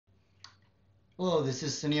Hello, this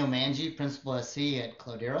is Sunil Manji, Principal SC at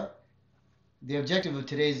Cloudera. The objective of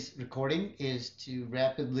today's recording is to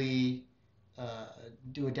rapidly uh,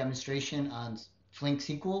 do a demonstration on Flink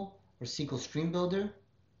SQL or SQL Stream Builder.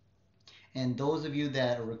 And those of you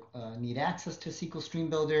that need access to SQL Stream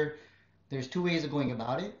Builder, there's two ways of going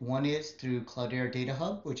about it. One is through Cloudera Data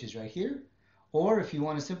Hub, which is right here. Or if you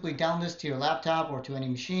want to simply download this to your laptop or to any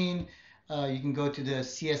machine, you can go to the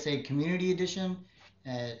CSA Community Edition.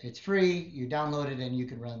 It's free. You download it and you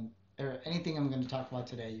can run anything I'm going to talk about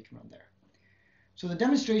today. You can run there. So the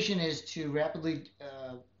demonstration is to rapidly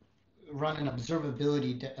run an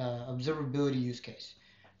observability use case.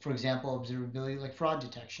 For example, observability like fraud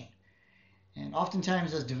detection. And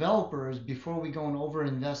oftentimes as developers, before we go and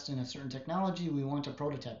over-invest in a certain technology, we want to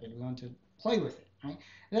prototype it. We want to play with it, right?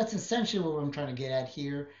 And that's essentially what I'm trying to get at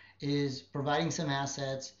here is providing some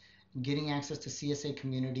assets, getting access to CSA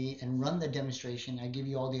community, and run the demonstration. I give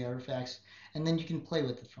you all the artifacts, and then you can play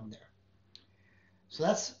with it from there. So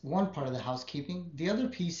that's one part of the housekeeping. The other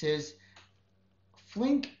piece is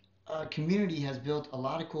Flink community has built a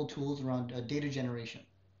lot of cool tools around data generation.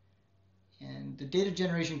 And the data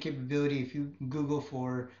generation capability, if you Google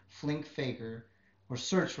for Flink Faker or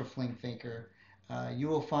search for Flink Faker, you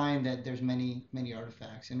will find that there's many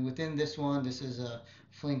artifacts. And within this one, this is a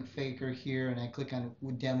Flink Faker here, and I click on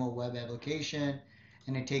Demo Web Application,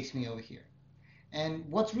 and it takes me over here. And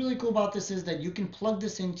what's really cool about this is that you can plug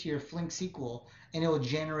this into your Flink SQL, and it will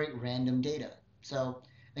generate random data. So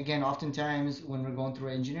again, oftentimes when we're going through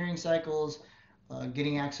engineering cycles,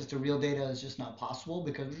 getting access to real data is just not possible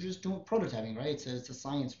because we're just doing prototyping, right? It's a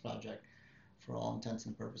science project for all intents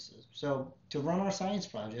and purposes. So to run our science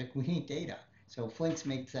project, we need data. So Flink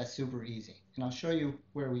makes that super easy. And I'll show you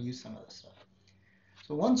where we use some of this stuff.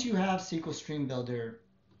 So once you have SQL Stream Builder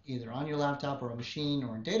either on your laptop or a machine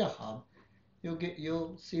or in Data Hub,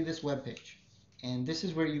 you'll see this web page. And this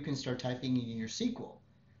is where you can start typing in your SQL.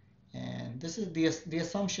 And this is the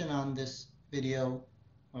assumption on this video,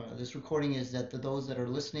 this recording, is that those that are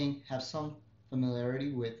listening have some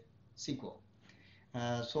familiarity with SQL.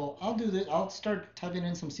 So I'll do this. I'll start typing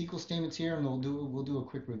in some SQL statements here, and we'll do a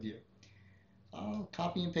quick review. I'll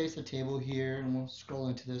copy and paste the table here, and we'll scroll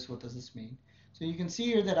into this. What does this mean? So you can see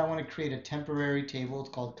here that I want to create a temporary table. It's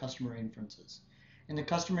called customer inferences. And the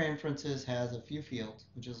customer inferences has a few fields,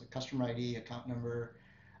 which is a customer ID, account number,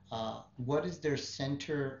 what is their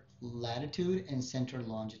center latitude and center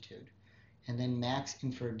longitude, and then max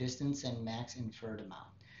inferred distance and max inferred amount.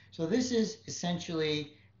 So this is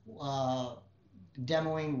essentially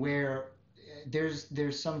demoing where there's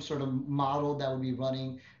some sort of model that would be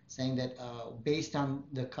running saying that based on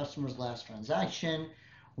the customer's last transaction,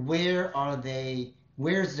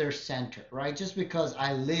 where's their center, right? Just because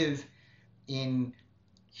I live in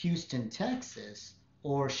Houston, Texas,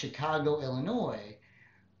 or Chicago, Illinois,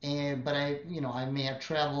 but I may have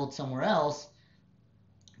traveled somewhere else,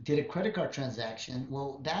 did a credit card transaction.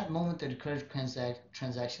 Well, that moment that the credit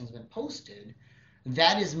transaction has been posted,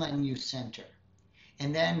 that is my new center.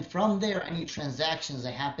 And then from there, any transactions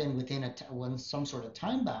that happen within some sort of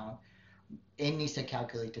time bound, it needs to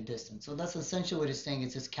calculate the distance. So that's essentially what it's saying.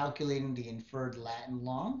 It's just calculating the inferred lat and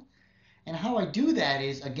long. And how I do that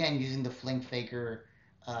is, again, using the Flink Faker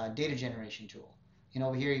data generation tool. And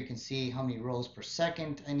over here, you can see how many rows per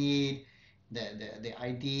second I need, the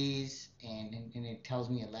IDs, and it tells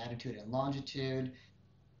me a latitude and longitude.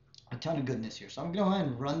 A ton of goodness here. So I'm going to go ahead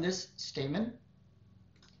and run this statement.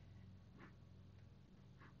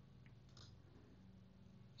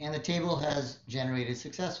 And the table has generated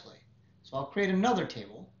successfully. So I'll create another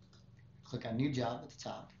table. Click on New Job at the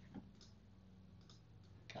top.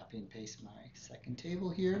 Copy and paste my second table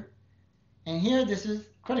here. And here, this is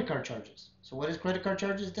credit card charges. So what is credit card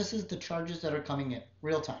charges? This is the charges that are coming in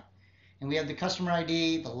real time. And we have the customer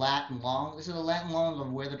ID, the lat and long. This is the lat and long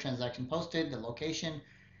of where the transaction posted, the location,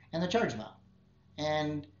 and the charge amount.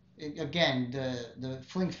 And again, the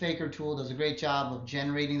Flink Faker tool does a great job of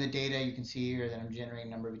generating the data. You can see here that I'm generating a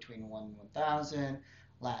number between 1 and 1,000,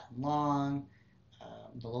 lat and long,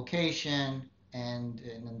 the location, and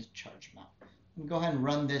then the charge amount. I'm going to go ahead and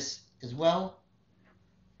run this as well.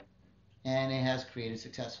 And it has created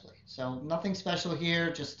successfully. So nothing special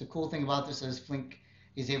here. Just the cool thing about this is Flink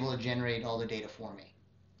is able to generate all the data for me.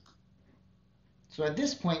 So at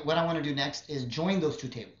this point, what I want to do next is join those two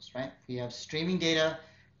tables, right? We have streaming data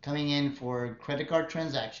coming in for credit card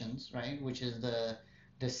transactions, right? Which is the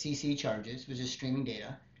CC charges, which is streaming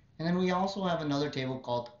data. And then we also have another table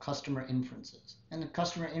called customer inferences. And the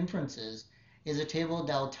customer inferences is a table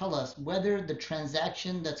that will tell us whether the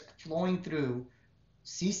transaction that's flowing through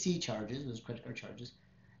CC charges, those credit card charges,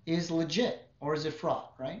 is legit. or is it fraud,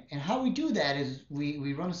 right? And how we do that is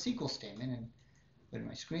we run a SQL statement, and put in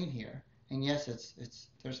my screen here. And yes,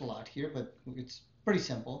 there's a lot here, but it's pretty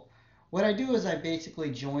simple. What I do is I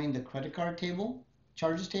basically join the credit card table,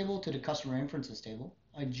 charges table, to the customer inferences table.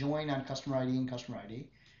 I join on customer ID and customer ID.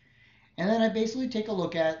 And then I basically take a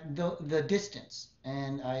look at the distance,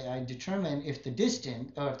 and I determine if the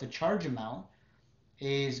distance, or if the charge amount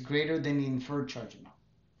is greater than the inferred charge amount,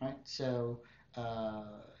 right? So uh,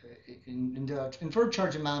 in the inferred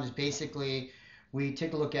charge amount is basically, we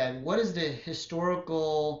take a look at what is the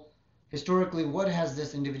historically, what has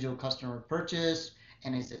this individual customer purchased,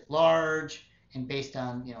 and is it large, and based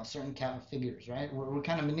on, certain count figures, right? We're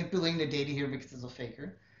kind of manipulating the data here because it's a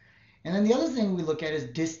faker. And then the other thing we look at is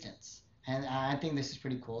distance. And I think this is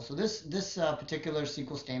pretty cool. So this particular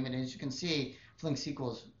SQL statement, as you can see, Flink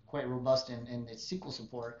SQL is quite robust in its SQL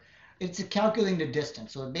support. It's calculating the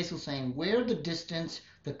distance. So it's basically saying where the distance,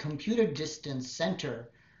 the computer distance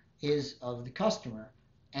center is of the customer,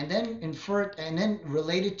 and then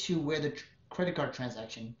relate it to where the credit card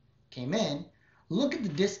transaction came in. Look at the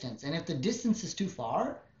distance, and if the distance is too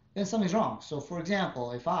far, then something's wrong. So for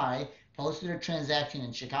example, if I posted a transaction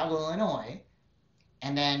in Chicago, Illinois,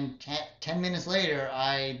 and then 10 minutes later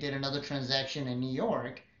I did another transaction in New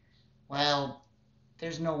York, well,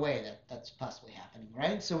 there's no way that that's possibly happening,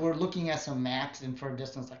 right? So we're looking at some max inferred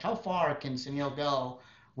distance, like how far can Sunil go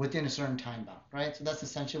within a certain time bound, right? So that's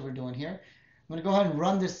essentially what we're doing here. I'm going to go ahead and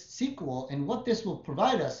run this SQL, and what this will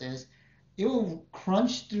provide us is it will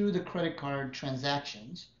crunch through the credit card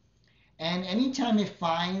transactions, and anytime it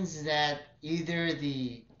finds that either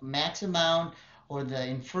the max amount or the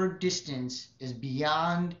inferred distance is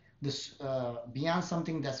beyond this, beyond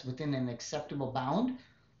something that's within an acceptable bound,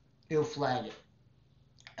 it'll flag it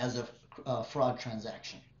as a fraud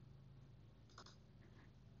transaction.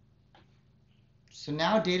 So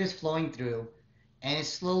now data is flowing through, and it's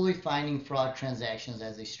slowly finding fraud transactions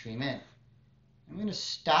as they stream in. I'm going to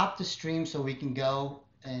stop the stream so we can go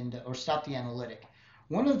or stop the analytic.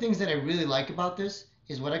 One of the things that I really like about this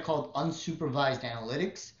is what I call unsupervised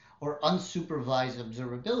analytics, or unsupervised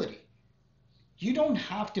observability. You don't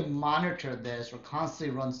have to monitor this or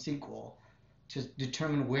constantly run SQL to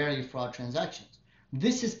determine where are your fraud transactions.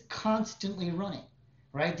 This is constantly running,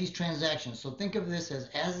 right? These transactions. So think of this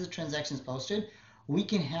as the transaction is posted, we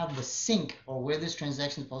can have the sync, or where this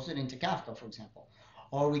transaction is posted, into Kafka, for example.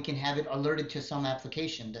 Or we can have it alerted to some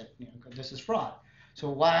application that this is fraud. So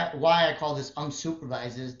why I call this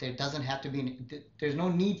unsupervised is there doesn't have to be, there's no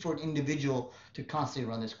need for an individual to constantly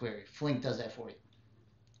run this query. Flink does that for you.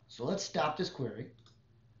 So let's stop this query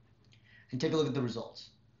and take a look at the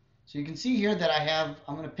results. So you can see here that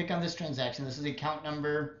I'm going to pick on this transaction. This is the account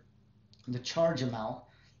number, the charge amount,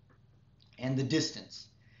 and the distance.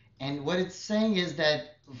 And what it's saying is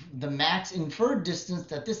that the max inferred distance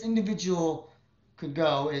that this individual could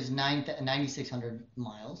go is 9,600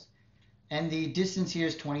 miles. And the distance here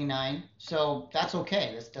is 29, so that's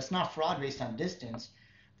okay. That's not fraud based on distance,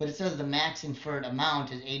 but it says the max inferred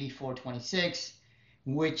amount is 8426,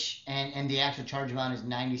 which and the actual charge amount is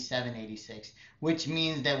 9786, which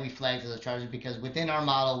means that we flagged as a charge because within our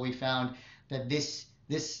model we found that this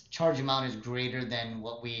charge amount is greater than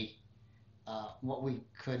what we've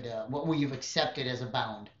accepted as a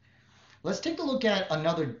bound. Let's take a look at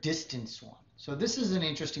another distance one. So this is an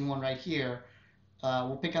interesting one right here.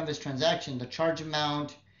 We'll pick on this transaction. The charge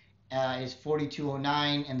amount is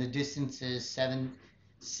 4209 and the distance is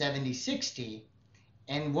 7060.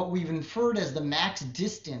 And what we've inferred as the max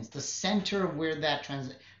distance, the center of where that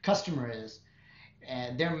customer is,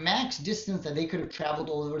 their max distance that they could have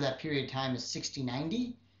traveled over that period of time is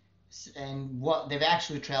 6090. And what they've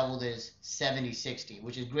actually traveled is 7060,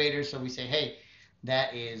 which is greater. So we say, hey,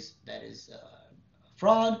 that is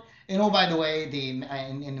fraud. And oh, by the way, the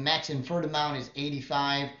max inferred amount is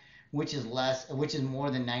 85, which is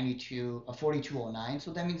more than 4209.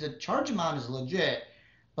 So that means the charge amount is legit,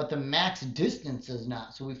 but the max distance is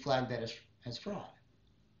not. So we flag that as fraud.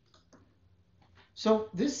 So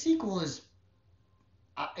this SQL is,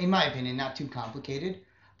 in my opinion, not too complicated.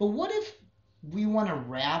 But what if we want to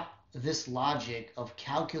wrap this logic of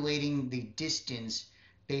calculating the distance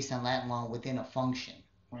based on lat long within a function,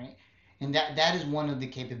 right? And that is one of the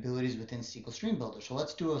capabilities within SQL Stream Builder. So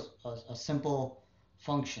let's do a simple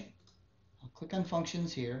function. I'll click on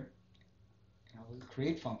functions here, and I'll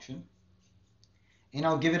create function, and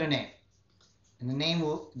I'll give it a name. And the name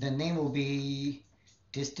will be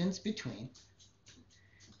distance between,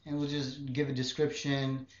 and we'll just give a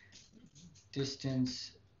description: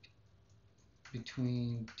 distance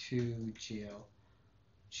between two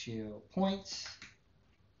geo points.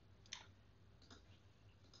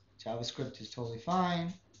 JavaScript is totally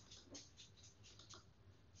fine.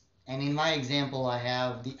 And in my example, I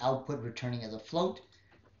have the output returning as a float,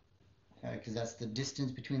 because that's the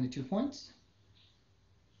distance between the 2 points.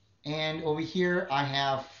 And over here, I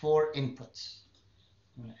have 4 inputs.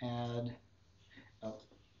 I'm going to add, oh,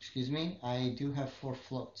 excuse me, I do have 4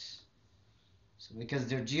 floats. So because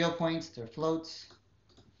they're geopoints, they're floats.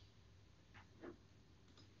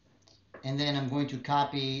 And then I'm going to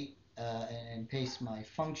copy and paste my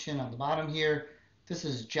function on the bottom here. This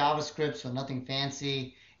is JavaScript, so nothing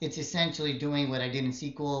fancy. It's essentially doing what I did in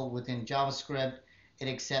SQL within JavaScript. It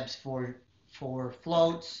accepts 4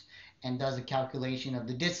 floats and does a calculation of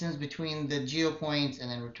the distance between the geopoints and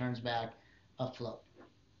then returns back a float.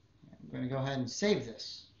 I'm going to go ahead and save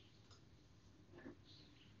this.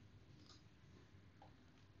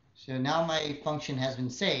 So now my function has been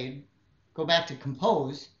saved. Go back to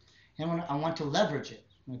compose, and I want to leverage it.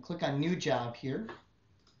 I'm going to click on New Job here,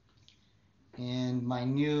 and my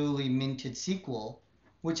newly minted SQL,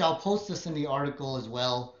 which I'll post this in the article as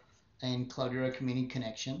well in Cloudera Community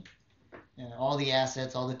Connection. All the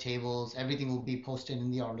assets, all the tables, everything will be posted in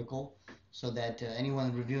the article so that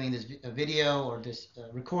anyone reviewing this video or this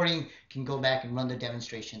recording can go back and run the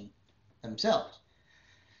demonstration themselves.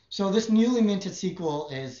 So this newly minted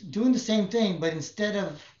SQL is doing the same thing, but instead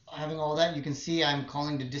of having all that, you can see I'm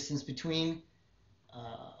calling the distance between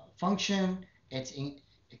function. It's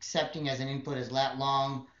accepting as an input as lat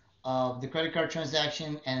long of the credit card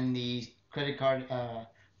transaction and the credit card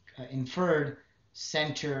inferred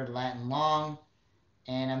center Latin long,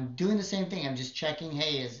 and I'm doing the same thing. I'm just checking,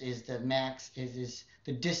 hey, is the max, is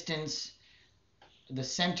the distance, the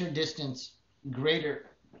center distance greater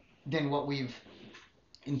than what we've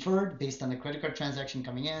inferred based on the credit card transaction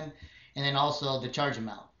coming in, and then also the charge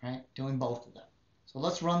amount, right? Doing both of them. So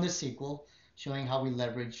let's run this SQL, showing how we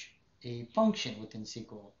leverage a function within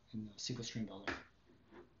SQL in the SQL Stream Builder.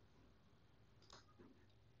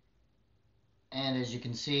 And as you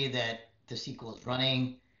can see that the SQL is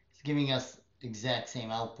running, it's giving us the exact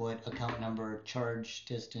same output: account number, charge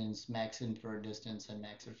distance, max inferred distance, and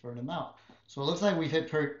max inferred amount. So it looks like we've hit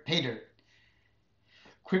pay dirt.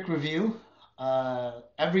 Quick review.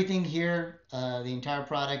 Everything here, the entire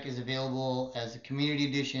product is available as a community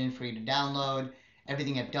edition, free to download.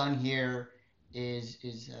 Everything I've done here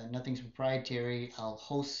is nothing's proprietary. I'll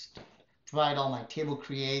provide all my table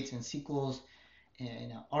creates and SQLs in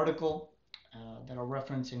an article that I'll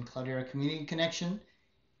reference in Cloudera Community Connection.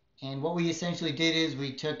 And what we essentially did is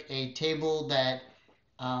we took a table that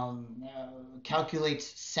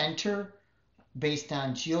calculates center based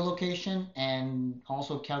on geolocation and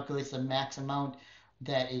also calculates the max amount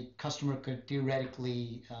that a customer could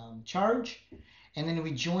theoretically charge. And then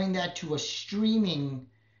we join that to a streaming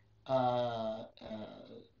a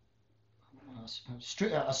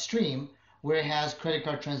stream where it has credit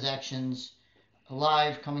card transactions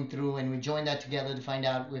live coming through, and we join that together to find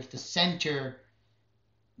out if the center,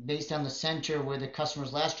 based on the center where the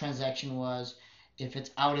customer's last transaction was, if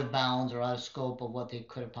it's out of bounds or out of scope of what they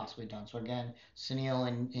could have possibly done. So again, Sunil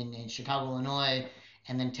in Chicago, Illinois,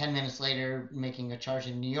 and then 10 minutes later making a charge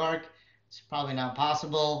in New York, it's probably not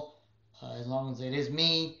possible. As long as it is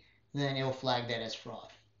me, then it will flag that as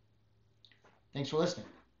fraud. Thanks for listening.